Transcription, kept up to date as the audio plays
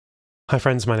Hi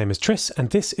friends, my name is Tris, and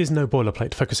this is No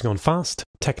Boilerplate, focusing on fast,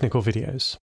 technical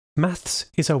videos. Maths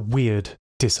is a weird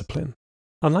discipline.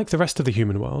 Unlike the rest of the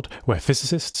human world, where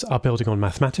physicists are building on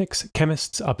mathematics,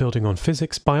 chemists are building on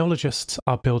physics, biologists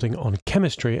are building on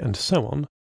chemistry, and so on,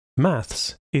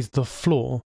 maths is the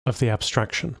floor of the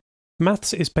abstraction.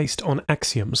 Maths is based on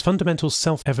axioms, fundamental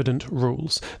self-evident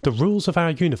rules. The rules of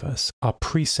our universe are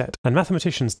preset, and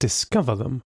mathematicians discover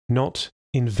them, not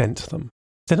invent them.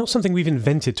 They're not something we've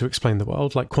invented to explain the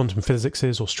world, like quantum physics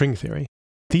is or string theory.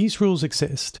 These rules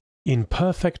exist in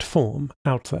perfect form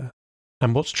out there.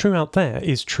 And what's true out there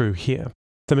is true here.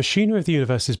 The machinery of the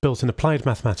universe is built in applied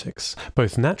mathematics,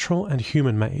 both natural and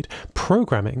human-made.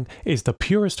 Programming is the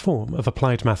purest form of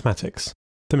applied mathematics.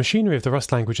 The machinery of the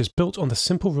Rust language is built on the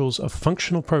simple rules of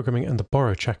functional programming and the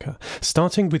borrow checker.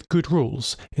 Starting with good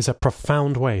rules is a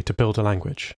profound way to build a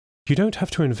language. You don't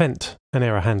have to invent an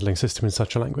error handling system in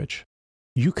such a language.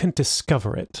 You can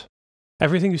discover it.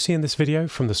 Everything you see in this video,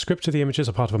 from the script to the images,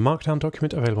 are part of a Markdown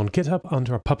document available on GitHub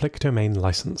under a public domain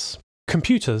license.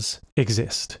 Computers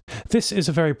exist. This is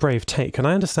a very brave take, and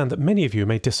I understand that many of you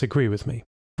may disagree with me.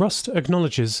 Rust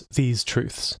acknowledges these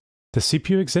truths. The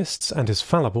CPU exists and is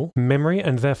fallible, memory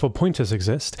and therefore pointers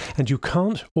exist, and you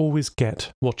can't always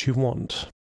get what you want.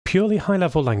 Purely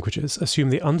high-level languages assume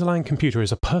the underlying computer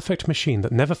is a perfect machine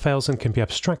that never fails and can be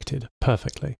abstracted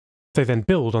perfectly. They then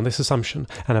build on this assumption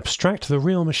and abstract the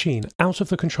real machine out of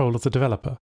the control of the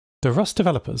developer. The Rust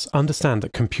developers understand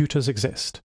that computers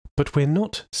exist, but we're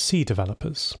not C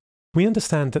developers. We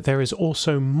understand that there is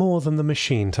also more than the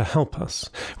machine to help us.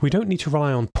 We don't need to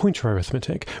rely on pointer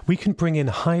arithmetic. We can bring in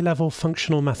high-level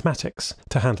functional mathematics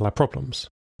to handle our problems.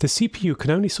 The CPU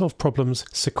can only solve problems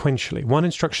sequentially, one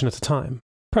instruction at a time,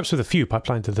 perhaps with a few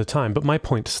pipelines at a time, but my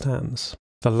point stands.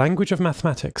 The language of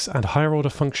mathematics and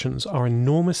higher-order functions are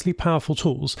enormously powerful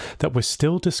tools that we're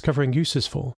still discovering uses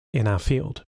for in our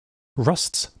field.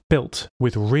 Rust's built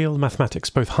with real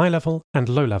mathematics, both high-level and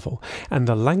low-level, and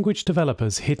the language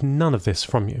developers hid none of this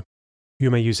from you. You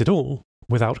may use it all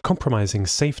without compromising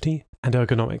safety and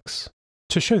ergonomics.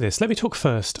 To show this, let me talk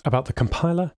first about the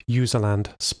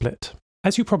compiler-userland split.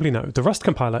 As you probably know, the Rust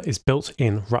compiler is built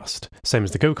in Rust, same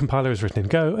as the Go compiler is written in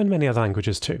Go and many other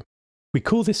languages too. We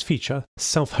call this feature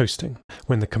self-hosting,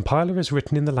 when the compiler is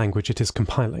written in the language it is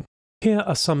compiling. Here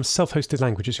are some self-hosted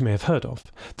languages you may have heard of.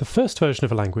 The first version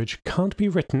of a language can't be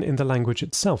written in the language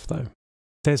itself, though.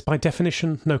 There's by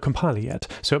definition no compiler yet,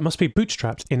 so it must be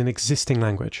bootstrapped in an existing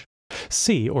language.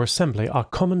 C or assembly are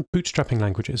common bootstrapping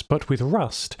languages, but with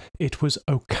Rust, it was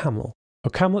OCaml.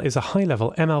 OCaml is a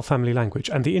high-level ML family language,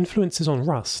 and the influences on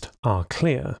Rust are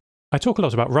clear. I talk a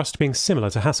lot about Rust being similar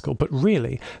to Haskell, but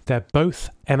really, they're both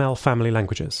ML family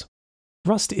languages.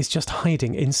 Rust is just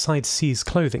hiding inside C's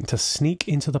clothing to sneak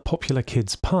into the popular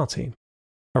kids' party.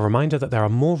 A reminder that there are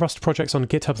more Rust projects on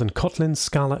GitHub than Kotlin,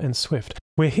 Scala, and Swift.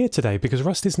 We're here today because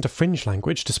Rust isn't a fringe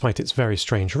language despite its very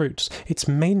strange roots. It's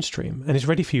mainstream and is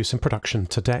ready for use in production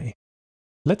today.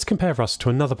 Let's compare Rust to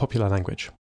another popular language,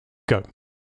 Go.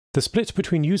 The split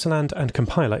between userland and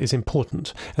compiler is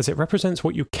important, as it represents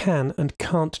what you can and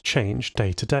can't change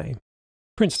day to day.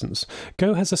 For instance,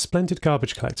 Go has a splendid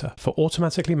garbage collector for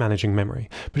automatically managing memory,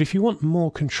 but if you want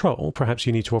more control, perhaps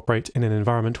you need to operate in an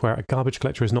environment where a garbage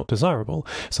collector is not desirable,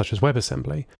 such as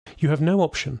WebAssembly, you have no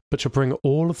option but to bring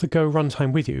all of the Go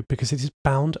runtime with you because it is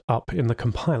bound up in the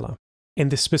compiler. In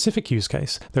this specific use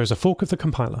case, there is a fork of the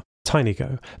compiler,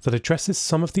 TinyGo, that addresses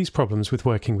some of these problems with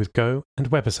working with Go and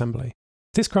WebAssembly.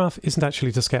 This graph isn't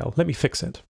actually to scale, let me fix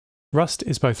it. Rust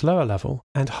is both lower level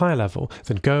and higher level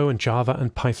than Go and Java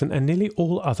and Python and nearly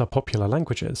all other popular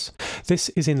languages. This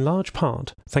is in large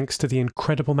part thanks to the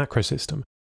incredible macro system,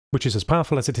 which is as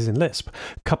powerful as it is in Lisp,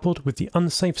 coupled with the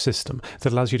unsafe system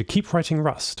that allows you to keep writing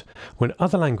Rust when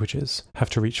other languages have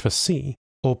to reach for C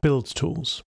or build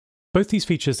tools. Both these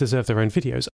features deserve their own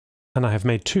videos, and I have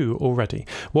made two already.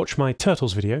 Watch my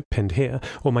Turtles video, pinned here,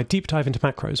 or my deep dive into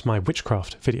macros, my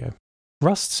Witchcraft video.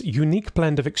 Rust's unique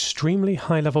blend of extremely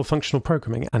high-level functional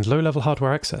programming and low-level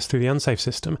hardware access through the unsafe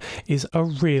system is a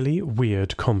really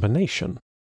weird combination.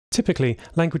 Typically,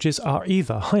 languages are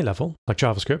either high-level, like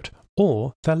JavaScript,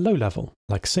 or they're low-level,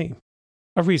 like C.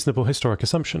 A reasonable historic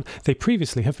assumption. They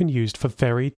previously have been used for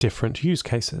very different use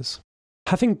cases.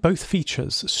 Having both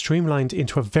features streamlined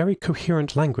into a very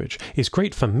coherent language is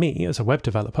great for me as a web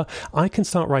developer. I can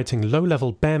start writing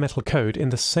low-level bare metal code in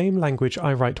the same language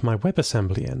I write my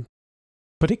WebAssembly in.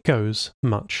 But it goes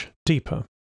much deeper.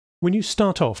 When you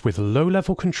start off with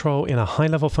low-level control in a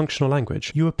high-level functional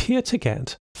language, you appear to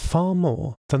get far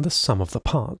more than the sum of the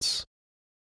parts.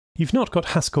 You've not got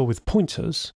Haskell with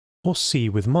pointers, or C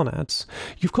with monads.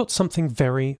 You've got something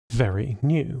very, very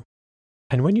new.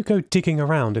 And when you go digging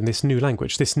around in this new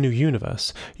language, this new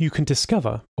universe, you can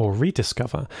discover, or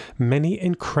rediscover, many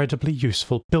incredibly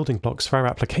useful building blocks for our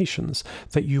applications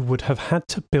that you would have had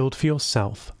to build for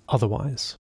yourself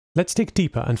otherwise. Let's dig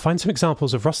deeper and find some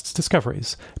examples of Rust's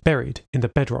discoveries buried in the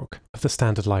bedrock of the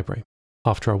standard library.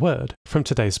 After a word from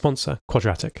today's sponsor,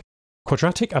 Quadratic.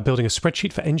 Quadratic are building a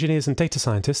spreadsheet for engineers and data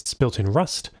scientists built in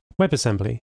Rust,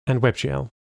 WebAssembly, and WebGL.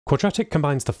 Quadratic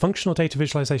combines the functional data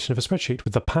visualization of a spreadsheet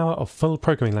with the power of full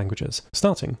programming languages,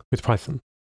 starting with Python.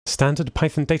 Standard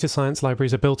Python data science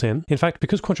libraries are built in. In fact,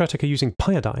 because Quadratic are using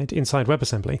Pyodide inside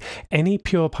WebAssembly, any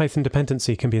pure Python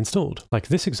dependency can be installed, like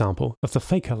this example of the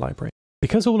Faker library.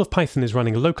 Because all of Python is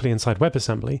running locally inside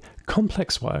WebAssembly,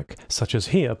 complex work, such as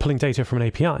here pulling data from an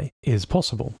API, is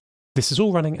possible. This is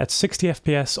all running at 60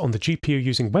 FPS on the GPU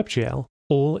using WebGL,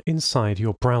 all inside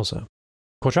your browser.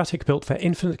 Quadratic built their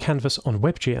infinite canvas on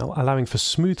WebGL, allowing for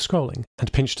smooth scrolling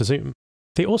and pinch to zoom.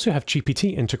 They also have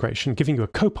GPT integration, giving you a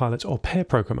copilot or pair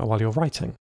programmer while you're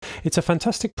writing. It's a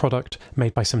fantastic product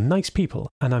made by some nice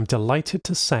people, and I'm delighted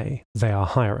to say they are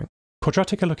hiring.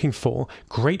 Quadratic are looking for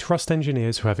great Rust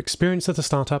engineers who have experience at a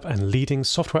startup and leading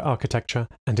software architecture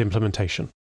and implementation.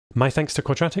 My thanks to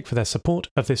Quadratic for their support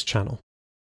of this channel.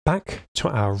 Back to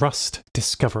our Rust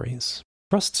discoveries.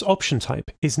 Rust's option type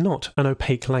is not an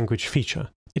opaque language feature.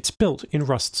 It's built in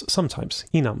Rust's subtypes,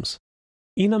 enums.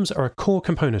 Enums are a core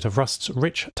component of Rust's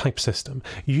rich type system.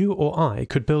 You or I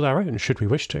could build our own should we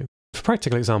wish to. For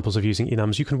practical examples of using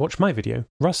enums, you can watch my video,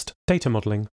 Rust Data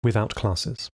Modeling Without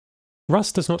Classes.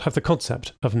 Rust does not have the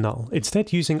concept of null,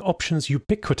 instead using options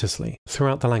ubiquitously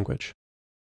throughout the language.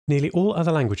 Nearly all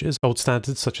other languages, old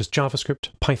standards such as JavaScript,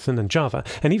 Python and Java,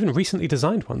 and even recently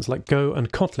designed ones like Go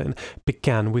and Kotlin,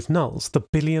 began with nulls, the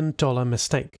billion-dollar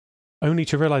mistake, only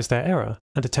to realize their error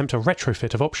and attempt a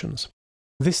retrofit of options.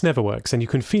 This never works, and you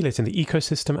can feel it in the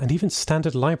ecosystem and even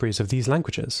standard libraries of these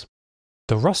languages.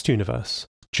 The Rust universe,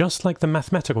 just like the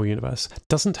mathematical universe,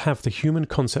 doesn't have the human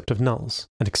concept of nulls,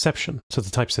 an exception to the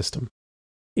type system.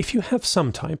 If you have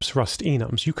some types, Rust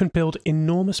enums, you can build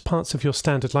enormous parts of your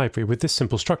standard library with this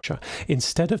simple structure,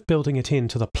 instead of building it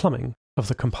into the plumbing of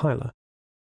the compiler.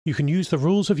 You can use the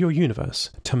rules of your universe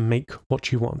to make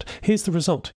what you want. Here's the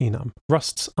result enum,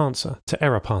 Rust's answer to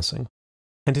error parsing.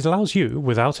 And it allows you,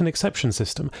 without an exception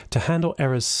system, to handle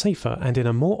errors safer and in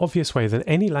a more obvious way than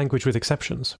any language with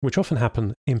exceptions, which often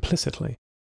happen implicitly.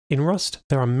 In Rust,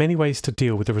 there are many ways to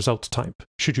deal with the result type,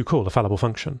 should you call a fallible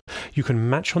function. You can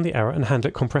match on the error and handle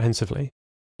it comprehensively,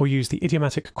 or use the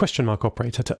idiomatic question mark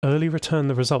operator to early return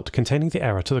the result containing the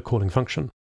error to the calling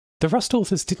function. The Rust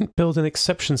authors didn't build an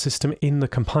exception system in the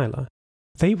compiler.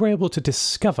 They were able to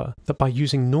discover that by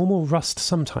using normal Rust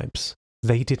subtypes,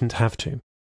 they didn't have to.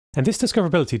 And this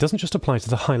discoverability doesn't just apply to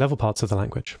the high-level parts of the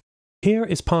language. Here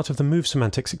is part of the move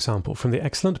semantics example from the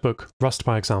excellent book Rust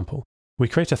by Example. We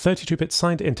create a 32-bit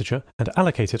signed integer and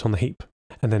allocate it on the heap,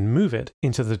 and then move it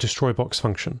into the destroy box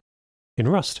function. In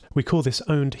Rust, we call this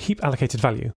owned heap allocated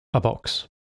value a box.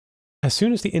 As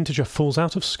soon as the integer falls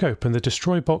out of scope and the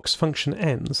destroy box function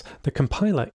ends, the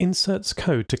compiler inserts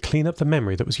code to clean up the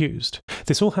memory that was used.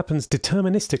 This all happens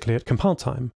deterministically at compile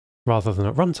time, rather than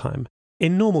at runtime.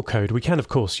 In normal code, we can of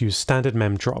course use standard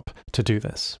mem drop to do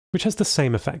this, which has the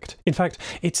same effect. In fact,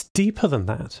 it's deeper than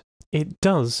that. It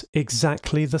does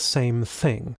exactly the same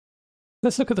thing.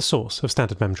 Let's look at the source of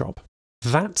standard mem drop.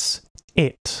 That's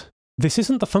it. This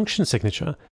isn't the function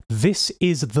signature. This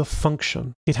is the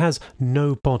function. It has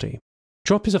no body.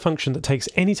 Drop is a function that takes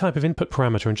any type of input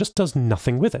parameter and just does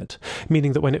nothing with it,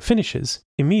 meaning that when it finishes,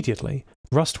 immediately,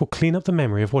 Rust will clean up the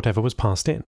memory of whatever was passed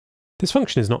in. This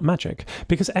function is not magic.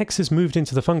 Because X is moved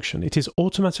into the function, it is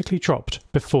automatically dropped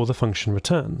before the function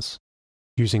returns,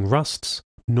 using Rust's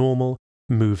normal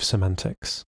move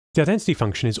semantics. The identity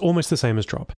function is almost the same as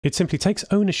drop. It simply takes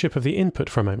ownership of the input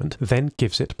for a moment, then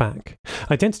gives it back.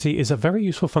 Identity is a very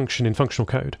useful function in functional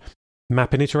code.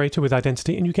 Map an iterator with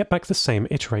identity and you get back the same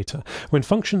iterator. When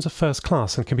functions are first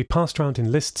class and can be passed around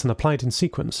in lists and applied in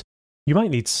sequence, you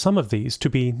might need some of these to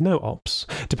be no-ops,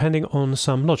 depending on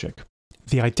some logic.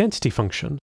 The identity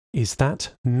function is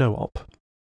that no-op.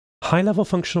 High-level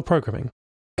functional programming,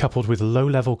 coupled with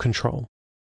low-level control.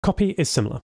 Copy is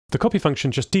similar. The copy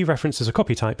function just dereferences a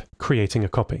copy type, creating a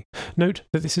copy. Note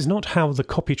that this is not how the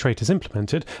copy trait is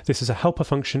implemented. This is a helper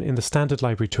function in the standard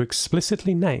library to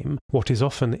explicitly name what is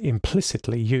often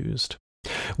implicitly used.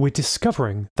 We're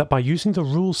discovering that by using the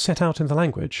rules set out in the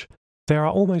language, there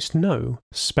are almost no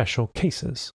special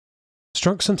cases.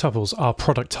 Structs and tuples are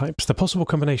product types. The possible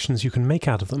combinations you can make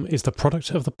out of them is the product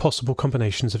of the possible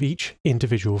combinations of each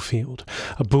individual field.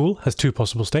 A bool has 2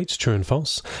 possible states, true and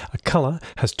false. A colour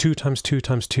has 2 times 2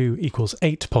 times 2 equals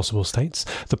 8 possible states,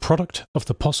 the product of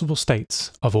the possible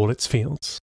states of all its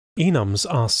fields. Enums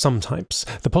are sum types.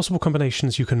 The possible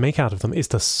combinations you can make out of them is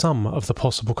the sum of the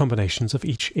possible combinations of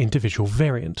each individual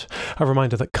variant. A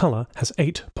reminder that colour has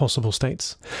 8 possible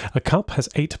states. A cup has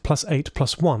 8 plus 8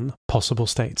 plus 1 possible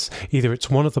states. Either it's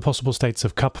one of the possible states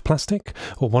of cup plastic,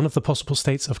 or one of the possible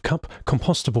states of cup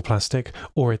compostable plastic,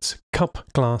 or it's cup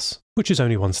glass, which is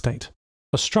only one state.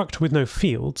 A struct with no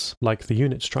fields, like the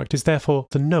unit struct, is therefore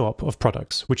the no-op of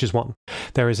products, which is 1.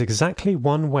 There is exactly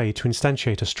one way to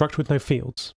instantiate a struct with no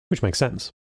fields, which makes sense.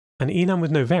 An enum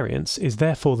with no variance is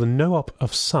therefore the no-op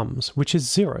of sums, which is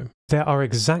 0. There are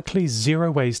exactly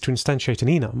 0 ways to instantiate an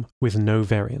enum with no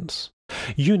variance.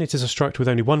 Unit is a struct with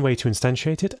only one way to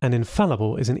instantiate it, and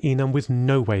infallible is an enum with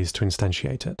no ways to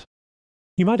instantiate it.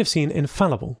 You might have seen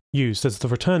infallible used as the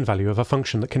return value of a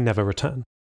function that can never return.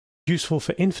 Useful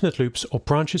for infinite loops or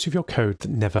branches of your code that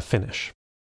never finish.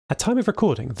 At time of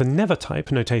recording, the never type,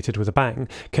 notated with a bang,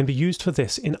 can be used for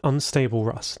this in unstable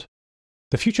Rust.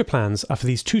 The future plans are for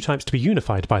these 2 types to be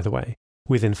unified, by the way,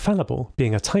 with infallible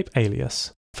being a type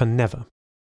alias for never.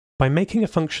 By making a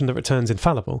function that returns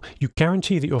infallible, you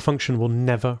guarantee that your function will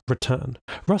never return.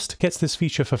 Rust gets this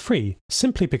feature for free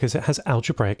simply because it has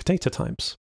algebraic data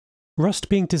types. Rust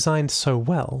being designed so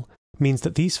well means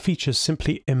that these features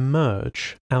simply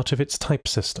emerge out of its type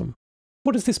system.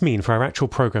 What does this mean for our actual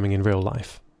programming in real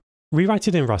life?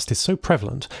 Rewriting in Rust is so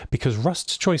prevalent because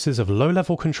Rust's choices of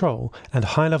low-level control and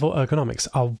high-level ergonomics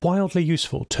are wildly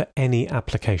useful to any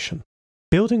application.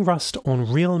 Building Rust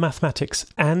on real mathematics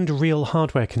and real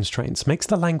hardware constraints makes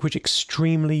the language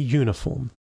extremely uniform.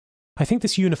 I think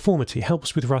this uniformity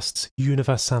helps with Rust's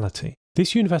universality.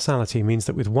 This universality means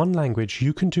that with one language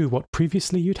you can do what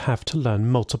previously you'd have to learn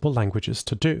multiple languages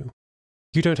to do.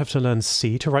 You don't have to learn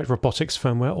C to write robotics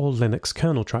firmware or Linux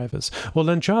kernel drivers, or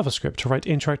learn JavaScript to write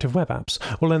interactive web apps,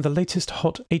 or learn the latest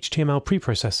hot HTML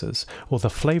preprocessors, or the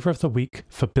flavour of the week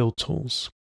for build tools.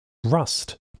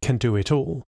 Rust can do it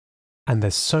all, and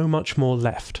there's so much more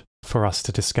left for us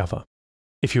to discover.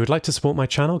 If you would like to support my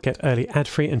channel, get early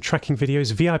ad-free and tracking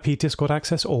videos, VIP Discord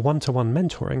access, or one-to-one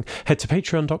mentoring, head to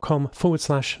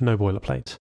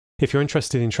patreon.com/noboilerplate. If you're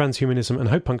interested in transhumanism and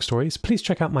hope punk stories, please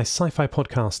check out my sci-fi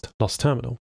podcast, Lost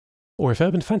Terminal. Or if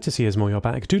urban fantasy is more your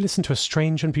bag, do listen to a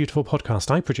strange and beautiful podcast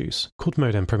I produce called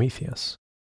Modem Prometheus.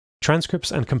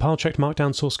 Transcripts and compile-checked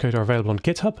markdown source code are available on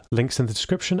GitHub, links in the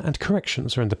description, and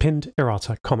corrections are in the pinned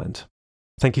ERRATA comment.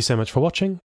 Thank you so much for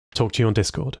watching. Talk to you on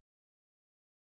Discord.